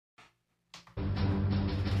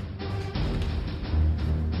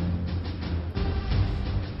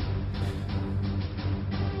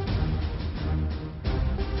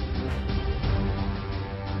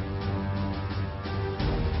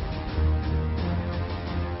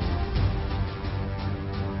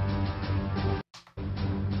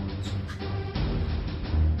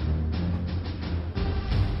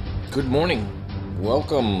Good morning.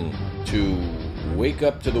 Welcome to Wake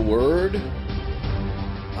Up to the Word.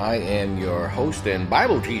 I am your host and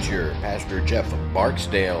Bible teacher, Pastor Jeff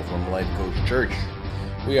Barksdale from Life Coach Church.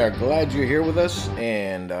 We are glad you're here with us,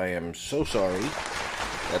 and I am so sorry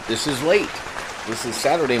that this is late. This is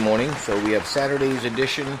Saturday morning, so we have Saturday's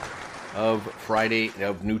edition of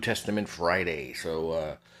New Testament Friday.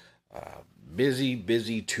 So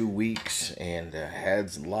busy 2 weeks, and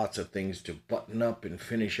had lots of things to button up and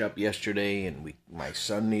finish up yesterday, and my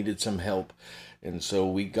son needed some help, and so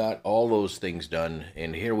we got all those things done,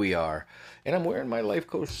 and here we are, and I'm wearing my Life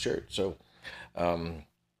Coach shirt, so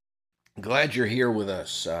glad you're here with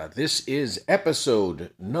us. This is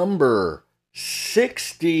episode number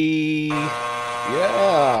 60.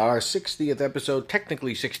 Yeah, our 60th episode,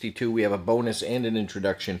 technically 62. We have a bonus and an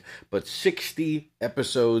introduction, but 60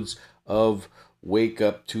 episodes of Wake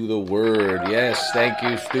Up to the Word. Yes, thank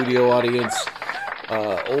you, studio audience.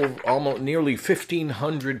 Almost nearly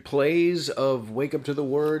 1,500 plays of Wake Up to the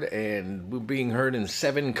Word, and we're being heard in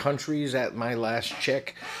 7 countries at my last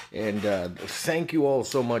check. And thank you all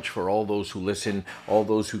so much for all those who listen, all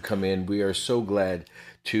those who come in. We are so glad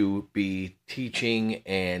to be teaching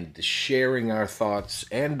and sharing our thoughts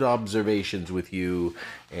and observations with you,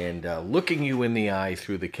 and looking you in the eye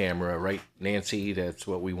through the camera, right, Nancy? That's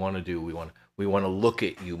what we want to do. We want to look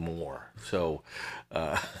at you more. So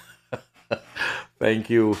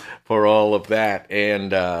thank you for all of that.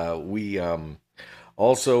 And we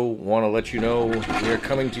also want to let you know we're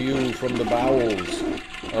coming to you from the bowels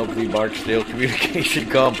of the Barksdale Communication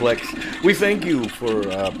Complex. We thank you for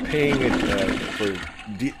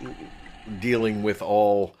dealing with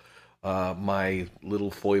all my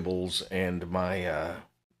little foibles and my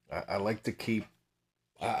I like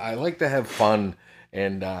to have fun,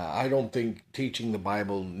 and I don't think teaching the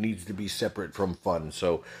Bible needs to be separate from fun.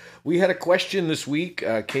 So we had a question this week,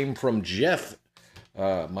 came from Jeff,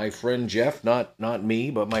 my friend Jeff, not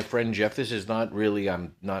me, but my friend Jeff. This is not really,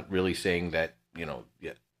 I'm not really saying that,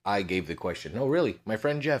 I gave the question. No, really, my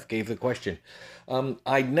friend Jeff gave the question.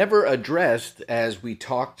 I never addressed, as we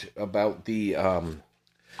talked about the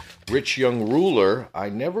rich young ruler, I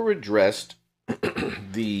never addressed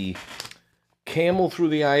the camel through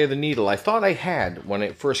the eye of the needle. I thought I had when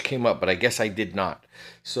it first came up, but I guess I did not.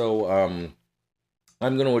 So I'm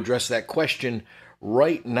going to address that question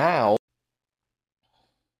right now.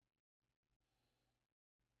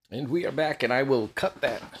 And we are back, and I will cut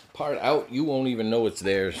that part out. You won't even know it's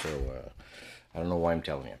there, so I don't know why I'm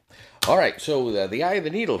telling you. All right, so the eye of the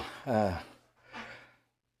needle.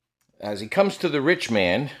 As he comes to the rich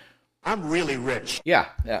man. I'm really rich. Yeah,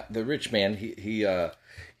 the rich man. He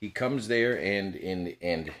comes there, and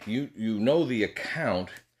you know the account.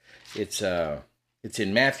 It's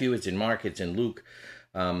in Matthew, it's in Mark, it's in Luke.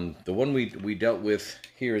 The one we dealt with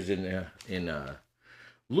here is in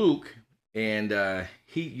Luke. And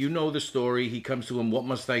you know the story. He comes to him, what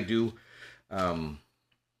must I do to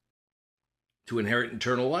inherit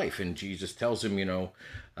eternal life? And Jesus tells him,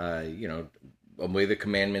 obey the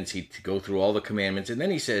commandments. He to go through all the commandments. And then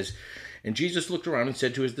he says, and Jesus looked around and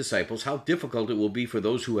said to his disciples, how difficult it will be for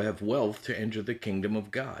those who have wealth to enter the kingdom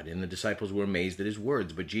of God. And the disciples were amazed at his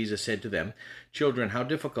words. But Jesus said to them, children, how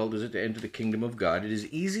difficult is it to enter the kingdom of God? It is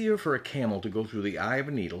easier for a camel to go through the eye of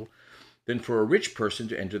a needle than for a rich person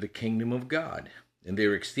to enter the kingdom of God. And they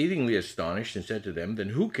were exceedingly astonished and said to them, then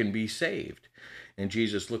who can be saved? And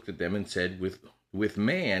Jesus looked at them and said, with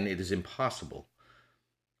man it is impossible,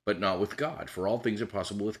 but not with God, for all things are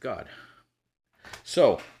possible with God.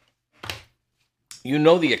 So, you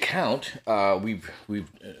know the account. We've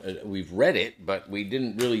read it, but we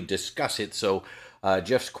didn't really discuss it. So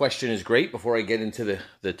Jeff's question is great. Before I get into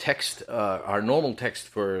the text, our normal text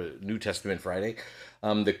for New Testament Friday,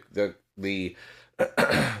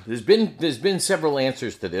 there's been several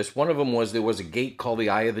answers to this. One of them was there was a gate called the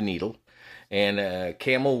Eye of the Needle, and a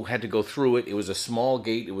camel had to go through it. It was a small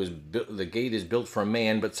gate. The gate is built for a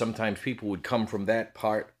man, but sometimes people would come from that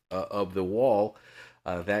part of the wall,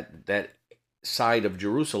 that side of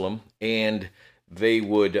Jerusalem, and they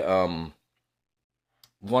would want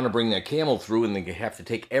to bring their camel through, and they have to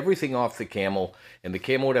take everything off the camel, and the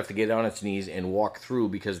camel would have to get on its knees and walk through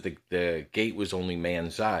because the gate was only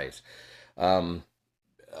man size.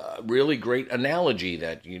 Really great analogy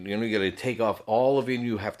that you got to take off all of it.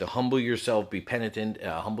 You have to humble yourself, be penitent,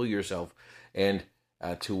 humble yourself, and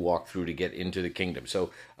to walk through to get into the kingdom.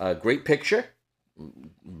 So great picture,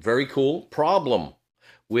 very cool. Problem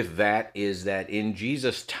with that is that in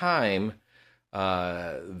Jesus' time,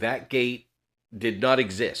 that gate did not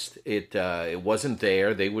exist. It wasn't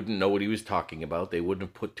there. They wouldn't know what he was talking about. They wouldn't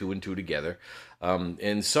have put two and two together.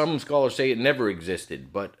 And some scholars say it never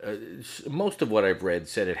existed, but most of what I've read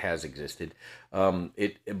said it has existed.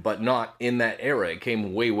 But not in that era. It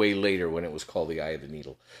came way, way later when it was called the Eye of the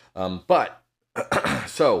Needle. But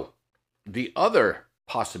so the other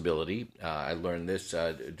possibility, I learned this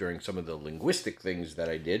during some of the linguistic things that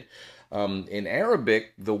I did. In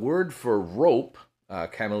Arabic, the word for rope,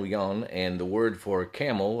 chameleon, and the word for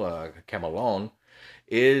camel, camelon,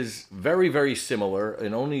 is very, very similar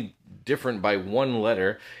and only different by one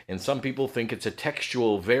letter. And some people think it's a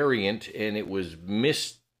textual variant and it was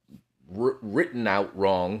written out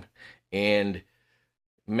wrong and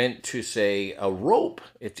meant to say a rope.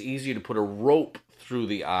 It's easy to put a rope through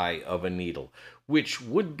the eye of a needle, which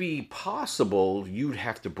would be possible. You'd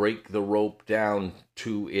have to break the rope down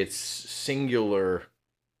to its singular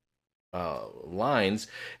lines,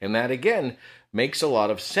 and that again makes a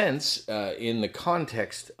lot of sense in the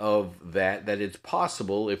context of that it's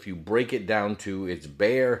possible if you break it down to its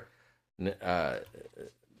bare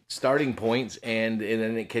starting points, and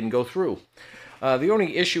then it can go through. The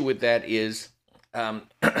only issue with that is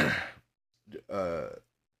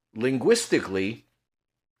linguistically,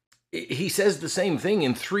 he says the same thing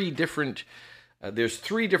in three different, there's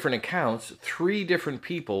three different accounts, three different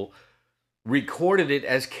people recorded it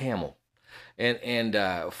as camel. And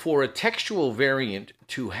for a textual variant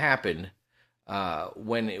to happen,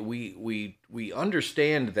 when we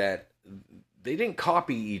understand that they didn't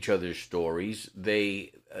copy each other's stories,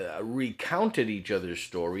 they recounted each other's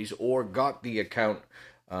stories or got the account.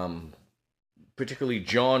 Particularly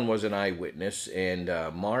John was an eyewitness, and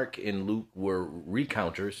Mark and Luke were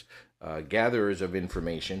recounters, gatherers of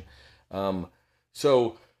information.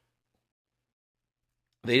 So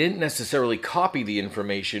they didn't necessarily copy the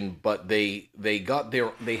information, but they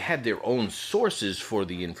had their own sources for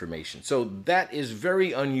the information. So that is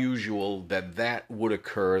very unusual that would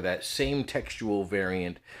occur, that same textual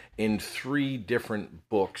variant in three different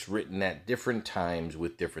books written at different times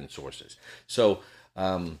with different sources. So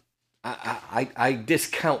I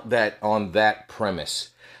discount that on that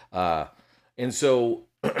premise. And so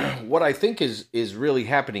what I think is really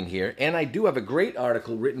happening here, and I do have a great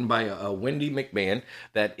article written by Wendy McMahon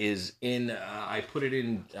that is in, I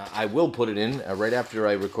will put it in right after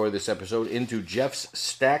I record this episode into Jeff's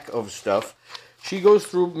stack of stuff. She goes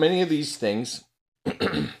through many of these things,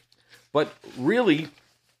 but really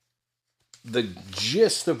the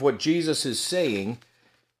gist of what Jesus is saying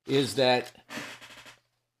is that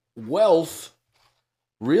wealth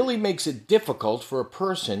really makes it difficult for a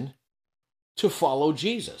person to follow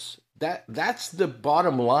Jesus. That's the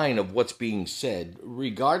bottom line of what's being said,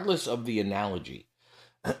 regardless of the analogy.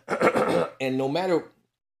 And no matter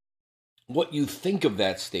what you think of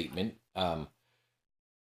that statement,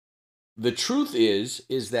 the truth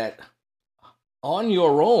is that on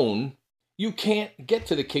your own, you can't get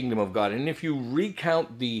to the kingdom of God. And if you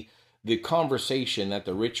recount the conversation that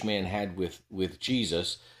the rich man had with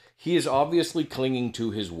Jesus, he is obviously clinging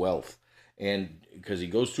to his wealth. And because he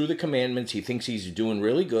goes through the commandments, he thinks he's doing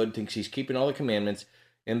really good, thinks he's keeping all the commandments.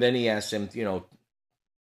 And then he asks him,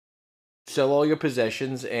 sell all your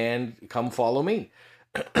possessions and come follow me.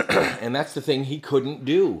 And that's the thing he couldn't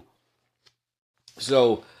do.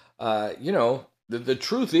 So, the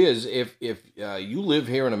truth is, if you live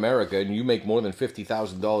here in America and you make more than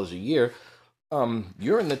 $50,000 a year,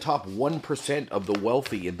 you're in the top 1% of the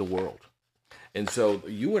wealthy in the world. And so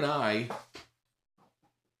you and I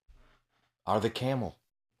are the camel.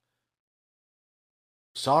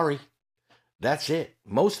 Sorry, that's it.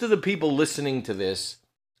 Most of the people listening to this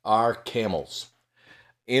are camels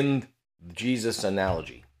in Jesus'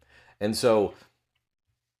 analogy. And so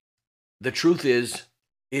the truth is,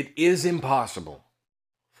 it is impossible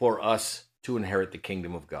for us to inherit the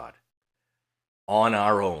kingdom of God on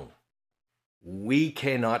our own. We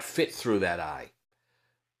cannot fit through that eye.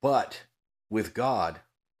 But with God,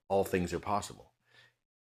 all things are possible.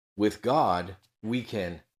 With God, we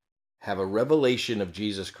can have a revelation of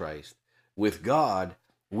Jesus Christ. With God,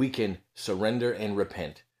 we can surrender and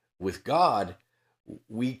repent. With God,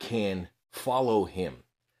 we can follow him.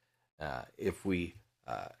 And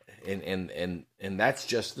that's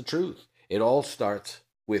just the truth. It all starts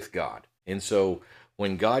with God. And so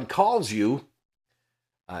when God calls you,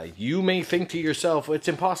 you may think to yourself, it's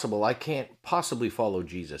impossible. I can't possibly follow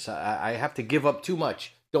Jesus. I have to give up too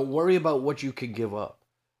much. Don't worry about what you can give up.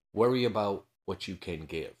 Worry about what you can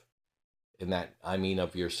give. And that, I mean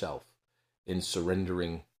of yourself, in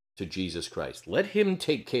surrendering to Jesus Christ. Let him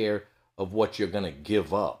take care of what you're going to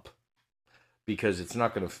give up, because it's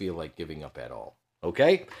not going to feel like giving up at all.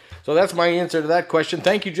 Okay? So that's my answer to that question.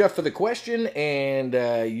 Thank you, Jeff, for the question. And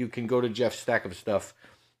you can go to Jeff's Stack of Stuff.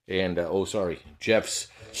 And, Jeff's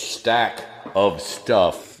Stack of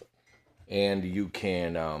Stuff. And you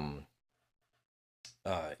can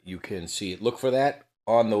see it. Look for that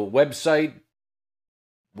on the website,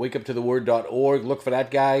 wakeuptotheword.org. Look for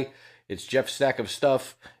that guy. It's Jeff's Stack of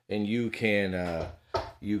Stuff. And you can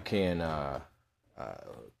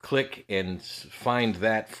click and find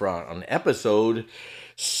that on episode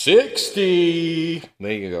 60.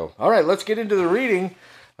 There you go. All right, let's get into the reading.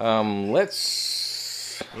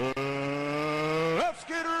 Let's get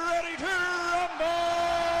ready to rumble.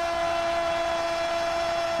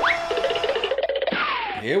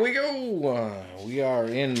 Here we go. We are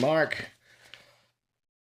in Mark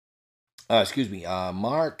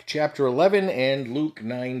chapter 11 and Luke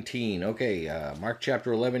 19. Okay, Mark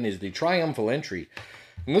chapter 11 is the triumphal entry.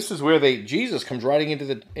 And this is where Jesus comes riding into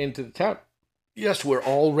the town. Yes, we're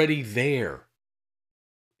already there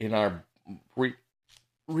in our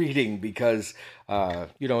reading because,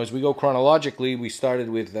 as we go chronologically, we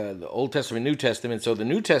started with the Old Testament, New Testament. So the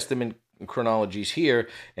New Testament chronology is here,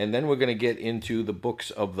 and then we're going to get into the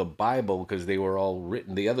books of the Bible because they were all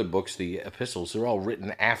written, the other books, the epistles, they're all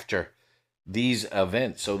written after these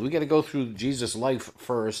events. So we got to go through Jesus' life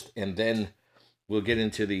first, and then we'll get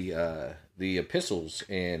into the epistles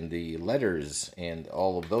and the letters and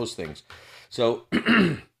all of those things. So,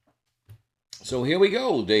 so here we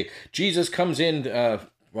go. Jesus comes in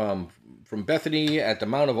from Bethany at the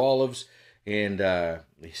Mount of Olives, and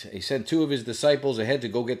he sent two of his disciples ahead to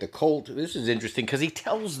go get the colt. This is interesting because he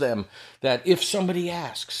tells them that if somebody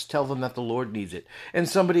asks, tell them that the Lord needs it. And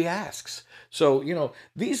somebody asks. So,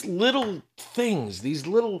 these little things, these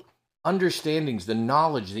little understandings, the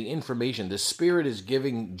knowledge, the information, the Spirit is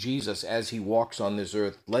giving Jesus as he walks on this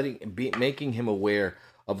earth, making him aware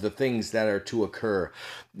of the things that are to occur.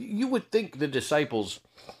 You would think the disciples,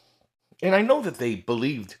 and I know that they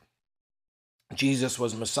believed Jesus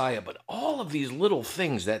was Messiah, but all of these little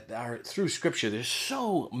things that are through Scripture, there's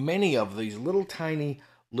so many of these little tiny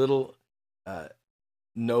little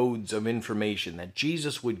nodes of information that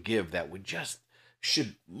Jesus would give that would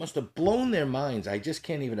must have blown their minds. I just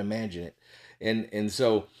can't even imagine it. And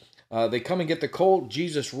so they come and get the colt.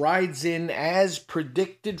 Jesus rides in as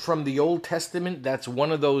predicted from the Old Testament. That's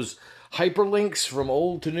one of those hyperlinks from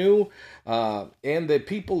old to new. And the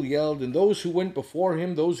people yelled, and those who went before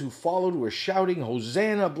him, those who followed, were shouting,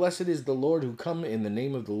 Hosanna, blessed is the Lord who come in the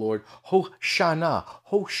name of the Lord. Hosanna,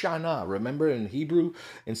 Hosanna. Remember in Hebrew,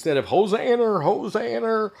 instead of Hosanna,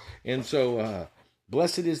 Hosanna. And so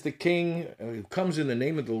blessed is the King who comes in the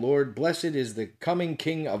name of the Lord. Blessed is the coming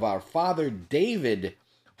King of our father David.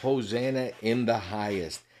 Hosanna in the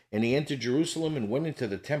highest. And he entered Jerusalem and went into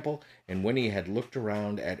the temple. And when he had looked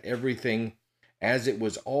around at everything, as it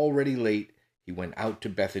was already late, he went out to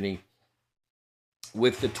Bethany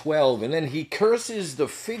with the 12. And then he curses the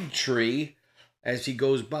fig tree as he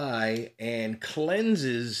goes by and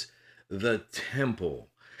cleanses the temple.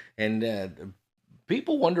 And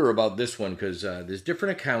people wonder about this one because there's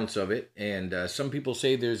different accounts of it, and some people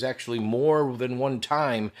say there's actually more than one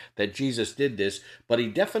time that Jesus did this, but he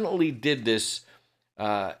definitely did this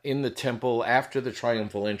in the temple after the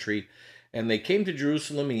triumphal entry. And they came to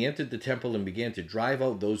Jerusalem, and he entered the temple and began to drive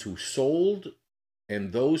out those who sold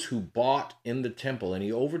and those who bought in the temple. And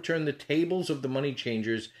he overturned the tables of the money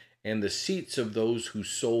changers and the seats of those who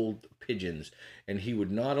sold pigeons. And he would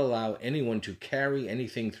not allow anyone to carry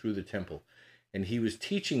anything through the temple. And he was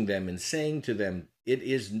teaching them and saying to them,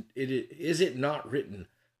 is it not written,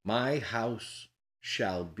 my house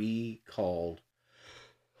shall be called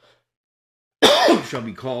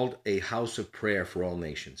a house of prayer for all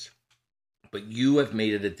nations. But you have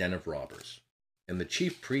made it a den of robbers. And the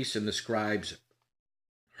chief priests and the scribes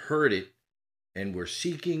heard it and were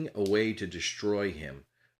seeking a way to destroy him,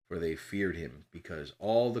 for they feared him, because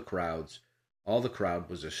all the crowd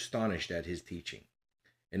was astonished at his teaching.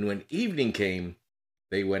 And when evening came,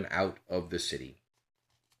 they went out of the city.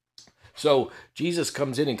 So Jesus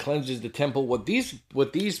comes in and cleanses the temple. What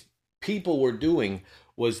these people were doing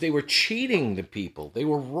was they were cheating the people. They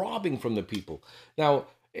were robbing from the people. Now,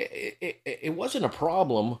 it wasn't a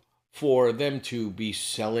problem for them to be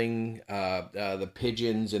selling the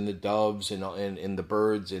pigeons and the doves and the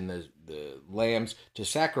birds and the lambs to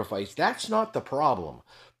sacrifice. That's not the problem.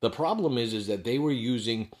 The problem is that they were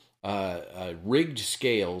using rigged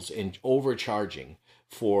scales and overcharging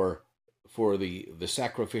for the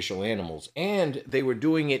sacrificial animals, and they were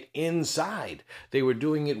doing it inside. They were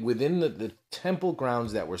doing it within the temple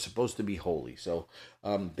grounds that were supposed to be holy. So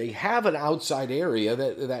they have an outside area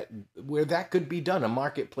that where that could be done, a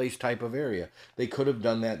marketplace type of area. They could have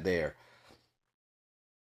done that there.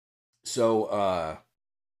 So,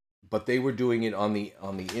 but they were doing it on the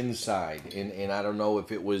inside, and I don't know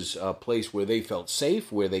if it was a place where they felt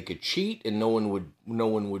safe, where they could cheat, and no one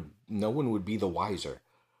would be the wiser.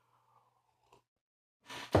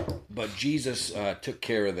 But Jesus took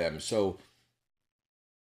care of them. So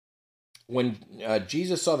when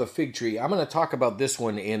Jesus saw the fig tree, I'm going to talk about this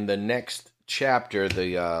one in the next chapter,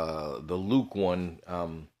 the Luke one.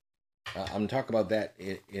 I'm talking about that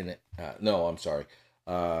no, I'm sorry.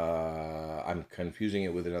 I'm confusing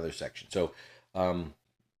it with another section. So,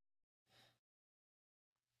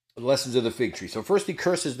 lessons of the fig tree. So first he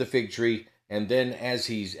curses the fig tree, and then as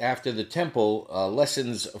he's after the temple,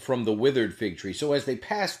 lessons from the withered fig tree. So as they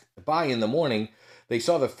passed by in the morning, they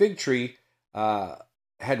saw the fig tree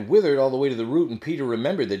had withered all the way to the root, and Peter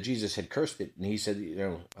remembered that Jesus had cursed it, and he said,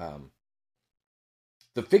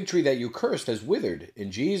 the fig tree that you cursed has withered.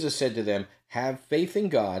 And Jesus said to them, have faith in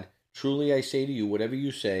God. Truly I say to you, whatever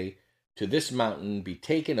you say to this mountain, be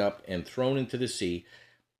taken up and thrown into the sea,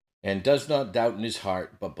 and does not doubt in his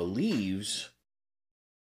heart, but believes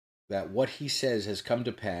that what he says has come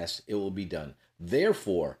to pass, it will be done.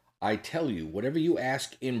 Therefore, I tell you, whatever you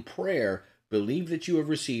ask in prayer, believe that you have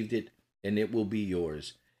received it, and it will be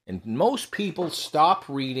yours. And most people stop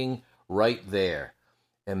reading right there.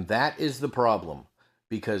 And that is the problem,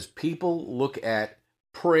 because people look at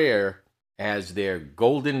prayer as their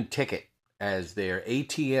golden ticket, as their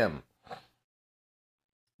ATM.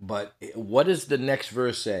 But what does the next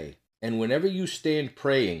verse say? And whenever you stand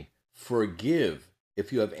praying, forgive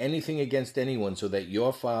if you have anything against anyone, so that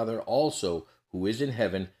your Father also, who is in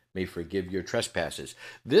heaven, may forgive your trespasses.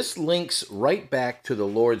 This links right back to the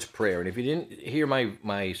Lord's Prayer. And if you didn't hear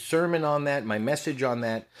my sermon on that, my message on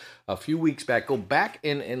that a few weeks back, go back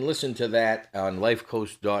and listen to that on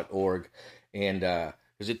lifecoast.org. And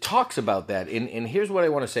because it talks about that. And here's what I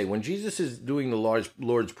want to say. When Jesus is doing the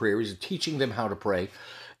Lord's Prayer, he's teaching them how to pray.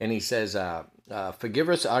 And he says, forgive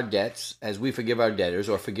us our debts as we forgive our debtors,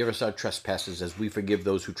 or forgive us our trespasses as we forgive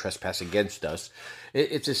those who trespass against us.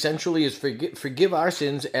 It's essentially is forgive our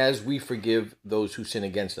sins as we forgive those who sin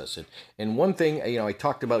against us. And one thing, I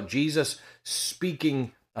talked about Jesus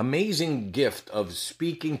speaking, amazing gift of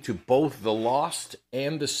speaking to both the lost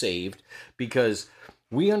and the saved, because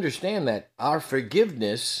we understand that our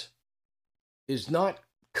forgiveness is not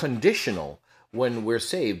conditional. When we're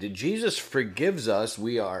saved, Jesus forgives us.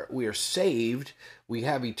 We are saved. We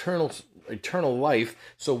have eternal life.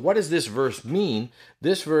 So what does this verse mean?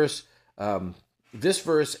 This verse and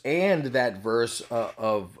that verse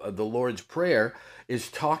of the Lord's Prayer is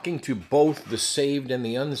talking to both the saved and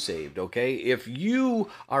the unsaved. Okay, if you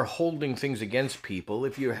are holding things against people,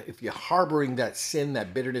 if you're harboring that sin,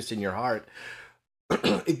 that bitterness in your heart,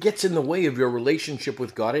 it gets in the way of your relationship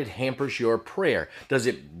with God. It hampers your prayer. Does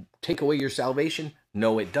it take away your salvation?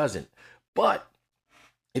 No, it doesn't. But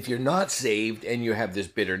if you're not saved and you have this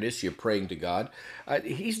bitterness, you're praying to God,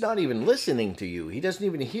 he's not even listening to you. He doesn't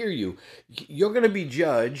even hear you. You're going to be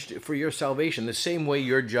judged for your salvation the same way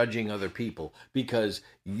you're judging other people, because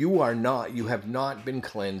you have not been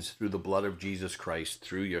cleansed through the blood of Jesus Christ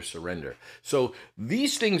through your surrender. So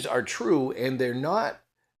these things are true, and they're not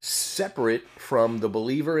separate from the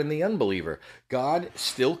believer and the unbeliever. God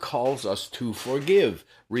still calls us to forgive,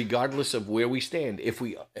 regardless of where we stand.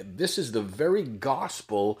 This is the very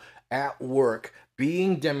gospel at work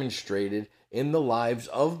being demonstrated in the lives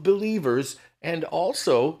of believers, and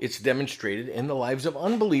also it's demonstrated in the lives of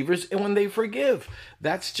unbelievers, and when they forgive.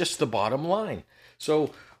 That's just the bottom line.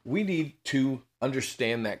 So we need to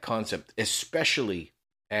understand that concept, especially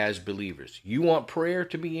as believers. You want prayer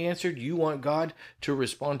to be answered? You want God to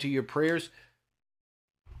respond to your prayers?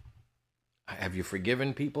 Have you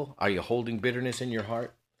forgiven people? Are you holding bitterness in your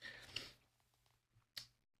heart?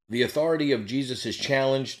 The authority of Jesus is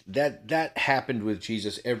challenged. That happened with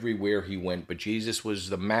Jesus everywhere he went, but Jesus was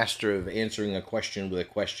the master of answering a question with a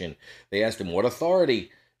question. They asked him, what authority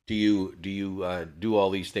do you do all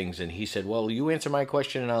these things? And he said, well, you answer my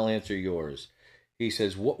question and I'll answer yours. He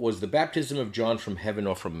says, what was the baptism of John, from heaven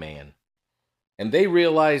or from man? And they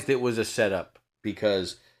realized it was a setup,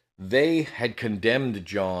 because they had condemned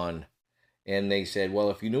John, and they said,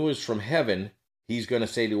 well, if you knew it was from heaven, he's going to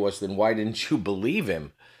say to us, then why didn't you believe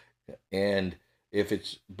him? And if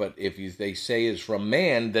they say it's from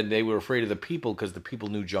man, then they were afraid of the people, because the people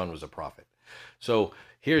knew John was a prophet. So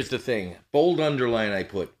here's the thing, bold underline I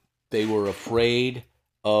put, they were afraid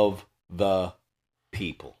of the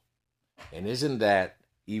people. And isn't that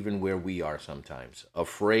even where we are sometimes?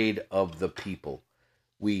 Afraid of the people.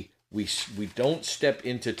 We don't step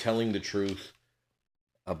into telling the truth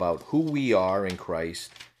about who we are in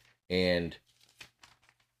Christ and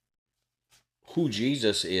who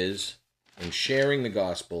Jesus is and sharing the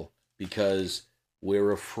gospel because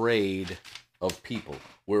we're afraid of people.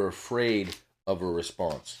 We're afraid of a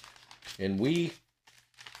response. And we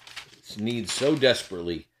need so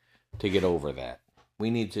desperately to get over that. We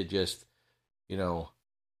need to just,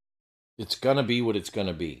 it's going to be what it's going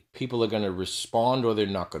to be. People are going to respond or they're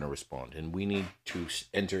not going to respond. And we need to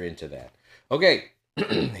enter into that. Okay,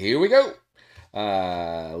 here we go.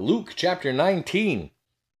 Luke chapter 19.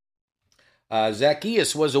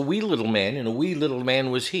 Zacchaeus was a wee little man, and a wee little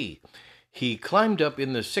man was he. He climbed up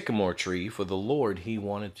in the sycamore tree for the Lord he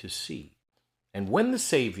wanted to see. And when the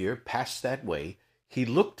Savior passed that way, he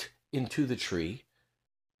looked into the tree,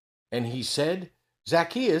 and he said,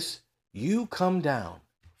 Zacchaeus, you come down,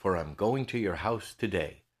 for I'm going to your house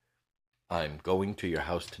today. I'm going to your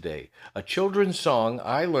house today. A children's song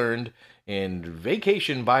I learned in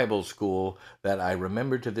vacation Bible school that I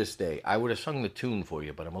remember to this day. I would have sung the tune for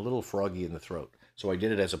you, but I'm a little froggy in the throat, so I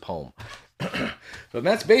did it as a poem. So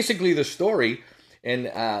that's basically the story. And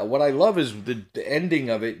what I love is the ending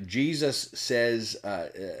of it. Jesus says,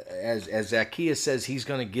 as Zacchaeus says, he's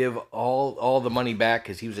going to give all the money back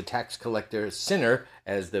because he was a tax collector, a sinner,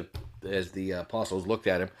 as the apostles looked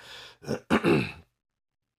at him.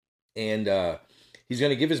 And he's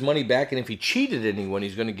going to give his money back, and if he cheated anyone,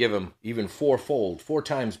 he's going to give him even fourfold, 4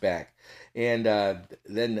 times back. And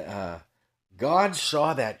then God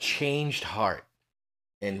saw that changed heart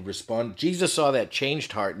and responded. Jesus saw that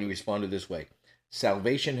changed heart, and he responded this way: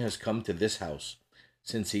 salvation has come to this house,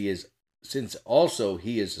 since also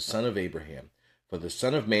he is the son of Abraham. For the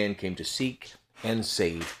Son of Man came to seek and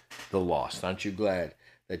save the lost. Aren't you glad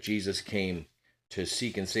that Jesus came to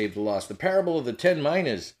seek and save the lost? The parable of the 10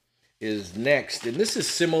 minas is next, and this is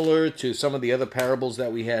similar to some of the other parables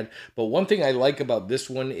that we had, but one thing I like about this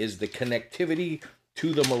one is the connectivity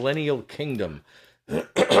to the millennial kingdom.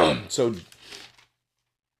 So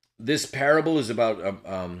this parable is about,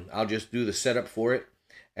 I'll just do the setup for it.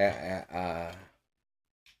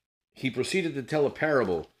 He proceeded to tell a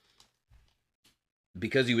parable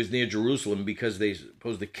because he was near Jerusalem, because they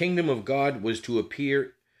supposed the kingdom of God was to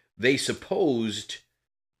appear. They supposed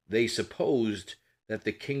that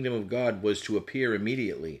the kingdom of God was to appear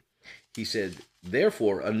immediately. He said,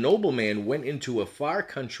 therefore, a nobleman went into a far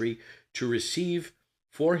country to receive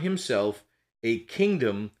for himself a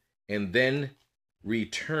kingdom and then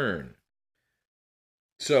return.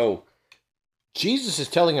 So, Jesus is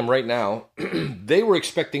telling him right now, they were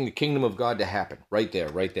expecting the kingdom of God to happen right there,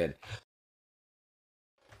 right then.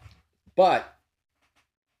 But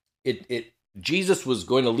Jesus was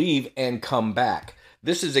going to leave and come back.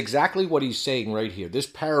 This is exactly what he's saying right here. This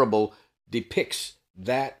parable depicts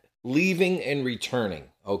that leaving and returning,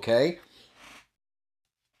 okay?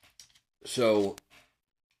 So,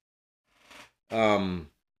 calling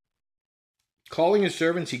his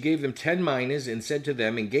servants, he gave them 10 minas and said to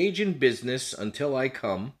them, engage in business until I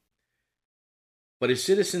come. But his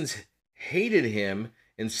citizens hated him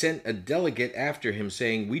and sent a delegate after him,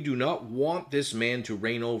 saying, we do not want this man to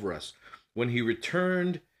reign over us. When he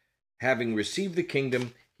returned, having received the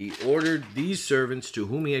kingdom, he ordered these servants to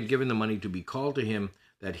whom he had given the money to be called to him,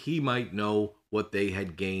 that he might know what they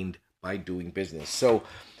had gained by doing business. So,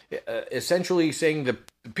 essentially saying the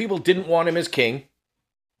people didn't want him as king.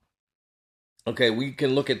 Okay, we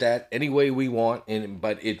can look at that any way we want,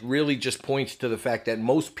 but it really just points to the fact that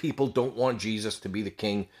most people don't want Jesus to be the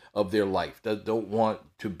king of their life. They don't want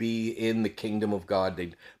to be in the kingdom of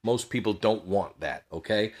God. Most people don't want that,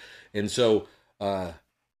 okay? And so,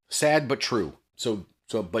 sad but true.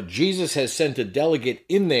 But Jesus has sent a delegate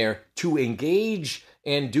in there to engage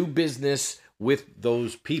and do business with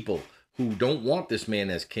those people who don't want this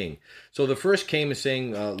man as king. So the first came and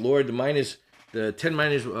saying, Lord, the 10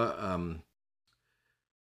 minas,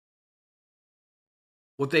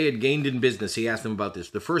 what they had gained in business. He asked them about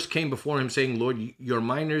this. The first came before him saying, Lord, your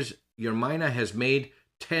mina has made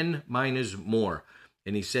 10 minas more.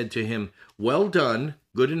 And he said to him, well done,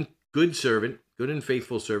 good and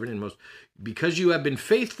faithful servant, because you have been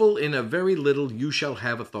faithful in a very little, you shall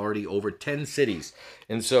have authority over 10 cities.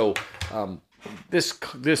 And so this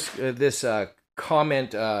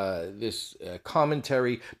commentary,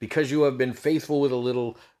 because you have been faithful with a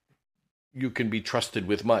little, you can be trusted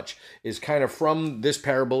with much, is kind of from this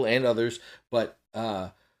parable and others. But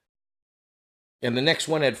and the next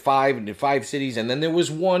one had 5 cities, and then there was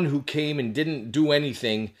one who came and didn't do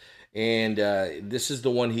anything. And this is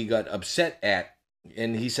the one he got upset at.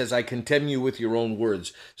 And he says, I condemn you with your own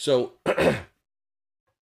words. So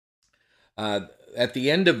at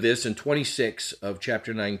the end of this, in 26 of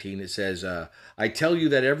chapter 19, it says, I tell you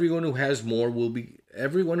that everyone who has more will be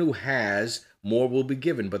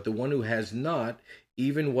given, but the one who has not,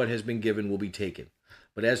 even what has been given will be taken.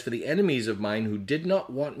 But as for the enemies of mine who did not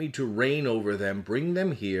want me to reign over them, bring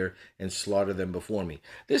them here and slaughter them before me.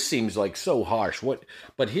 This seems like so harsh.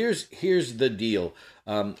 But here's the deal.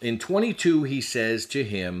 In 22, he says to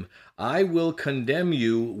him, I will condemn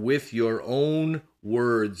you with your own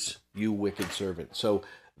words, you wicked servant. So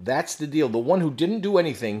that's the deal. The one who didn't do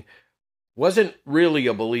anything wasn't really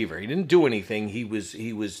a believer. He didn't do anything. He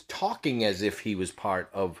was talking as if he was part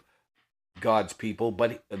of God's people,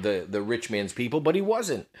 but the rich man's people, but he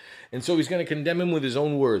wasn't. And so he's going to condemn him with his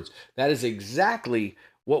own words. That is exactly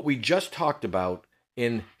what we just talked about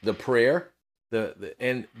in the prayer,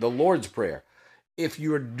 and the Lord's Prayer. If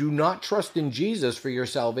you do not trust in Jesus for your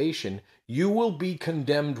salvation, you will be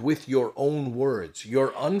condemned with your own words.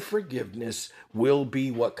 Your unforgiveness will be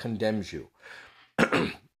what condemns you.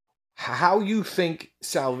 How you think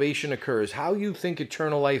salvation occurs, how you think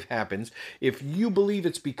eternal life happens, if you believe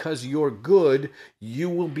it's because you're good, you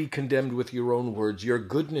will be condemned with your own words. Your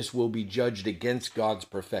goodness will be judged against God's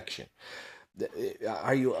perfection.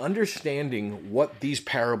 Are you understanding what these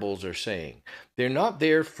parables are saying? They're not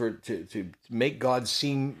there to make God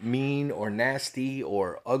seem mean or nasty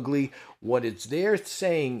or ugly. What it's there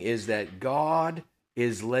saying is that God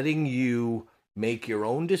is letting you make your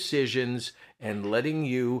own decisions and letting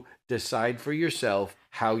you decide for yourself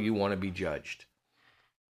how you want to be judged.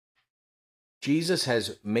 Jesus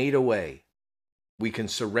has made a way. We can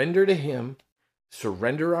surrender to him,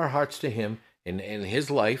 surrender our hearts to him and his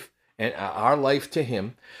life, and our life to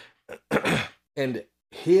him. And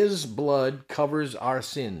his blood covers our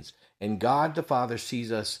sins. And God the Father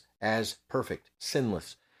sees us as perfect,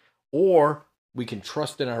 sinless. Or we can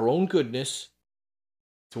trust in our own goodness.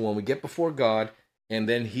 So when we get before God, and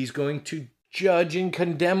then he's going to judge and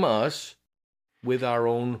condemn us with our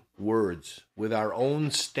own words, with our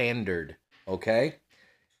own standard, okay?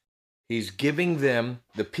 He's giving them,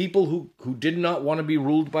 the people who did not want to be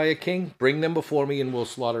ruled by a king, bring them before me and we'll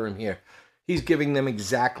slaughter him here. He's giving them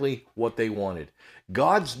exactly what they wanted.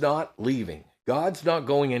 God's not leaving. God's not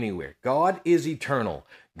going anywhere. God is eternal.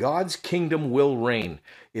 God's kingdom will reign.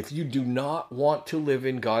 If you do not want to live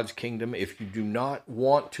in God's kingdom, if you do not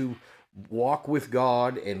want to walk with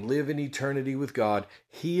God and live in eternity with God,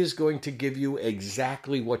 he is going to give you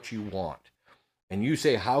exactly what you want. And you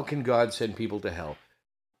say, how can God send people to hell?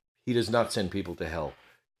 He does not send people to hell.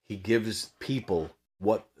 He gives people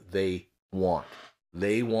what they want.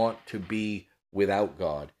 They want to be without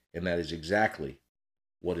God, and that is exactly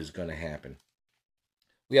what is going to happen.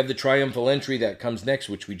 We have the triumphal entry that comes next,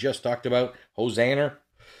 which we just talked about, Hosanna.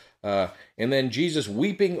 And then Jesus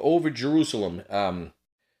weeping over Jerusalem.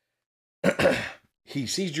 He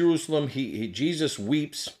sees Jerusalem. Jesus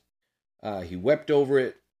weeps. He wept over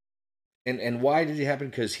it. And why did it happen?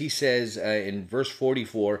 Because he says in verse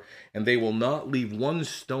 44, and they will not leave one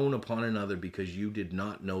stone upon another because you did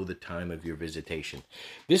not know the time of your visitation.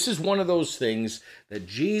 This is one of those things that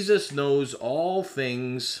Jesus knows all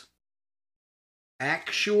things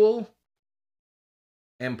actual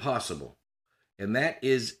and possible. And that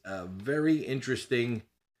is a very interesting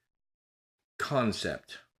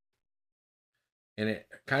concept. And it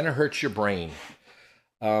kind of hurts your brain.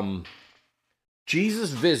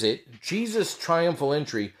 Jesus' triumphal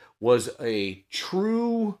entry was a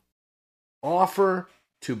true offer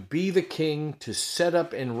to be the king, to set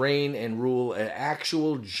up and reign and rule, an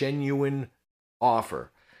actual, genuine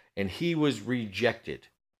offer. And he was rejected.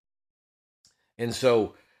 And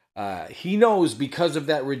so he knows because of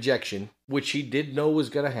that rejection, which he did know was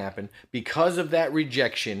going to happen, because of that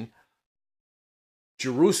rejection,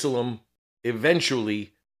 Jerusalem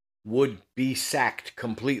eventually would be sacked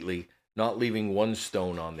completely, not leaving one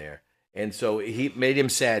stone on there. And so he made him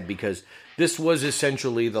sad because this was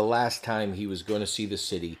essentially the last time he was going to see the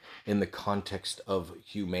city in the context of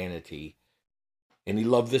humanity. And he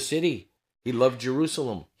loved the city. He loved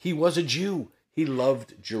Jerusalem. He was a Jew. He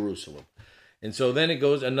loved Jerusalem. And so then it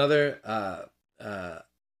goes another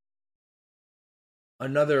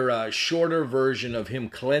shorter version of him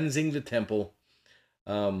cleansing the temple.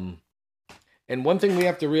 And one thing we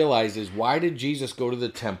have to realize is, why did Jesus go to the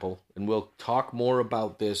temple? And we'll talk more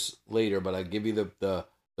about this later, but I'll give you the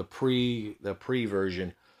pre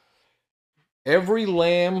version. Every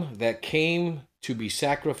lamb that came to be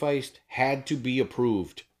sacrificed had to be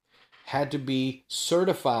approved, had to be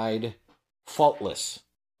certified faultless.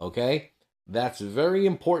 Okay? That's very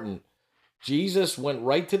important. Jesus went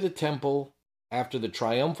right to the temple after the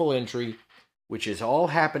triumphal entry, which is all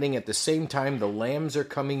happening at the same time the lambs are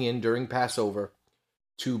coming in during Passover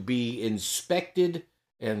to be inspected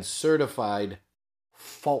and certified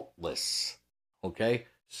faultless. Okay?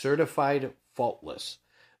 Certified faultless.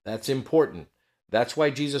 That's important. That's why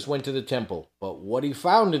Jesus went to the temple. But what he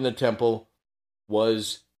found in the temple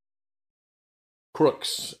was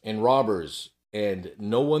crooks and robbers and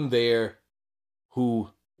no one there who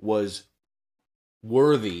was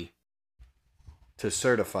worthy to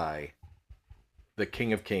certify the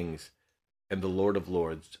King of Kings and the Lord of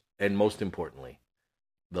Lords, and most importantly,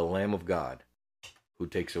 the Lamb of God who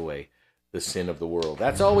takes away the sin of the world.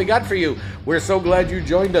 That's all we got for you. We're so glad you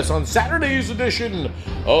joined us on Saturday's edition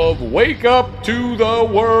of Wake Up to the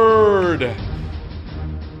Word.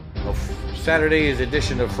 Saturday's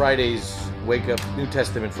edition of Friday's Wake Up New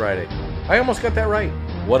Testament Friday. I almost got that right.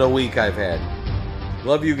 What a week I've had.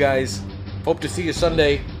 Love you guys. Hope to see you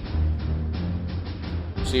Sunday.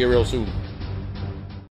 See you real soon.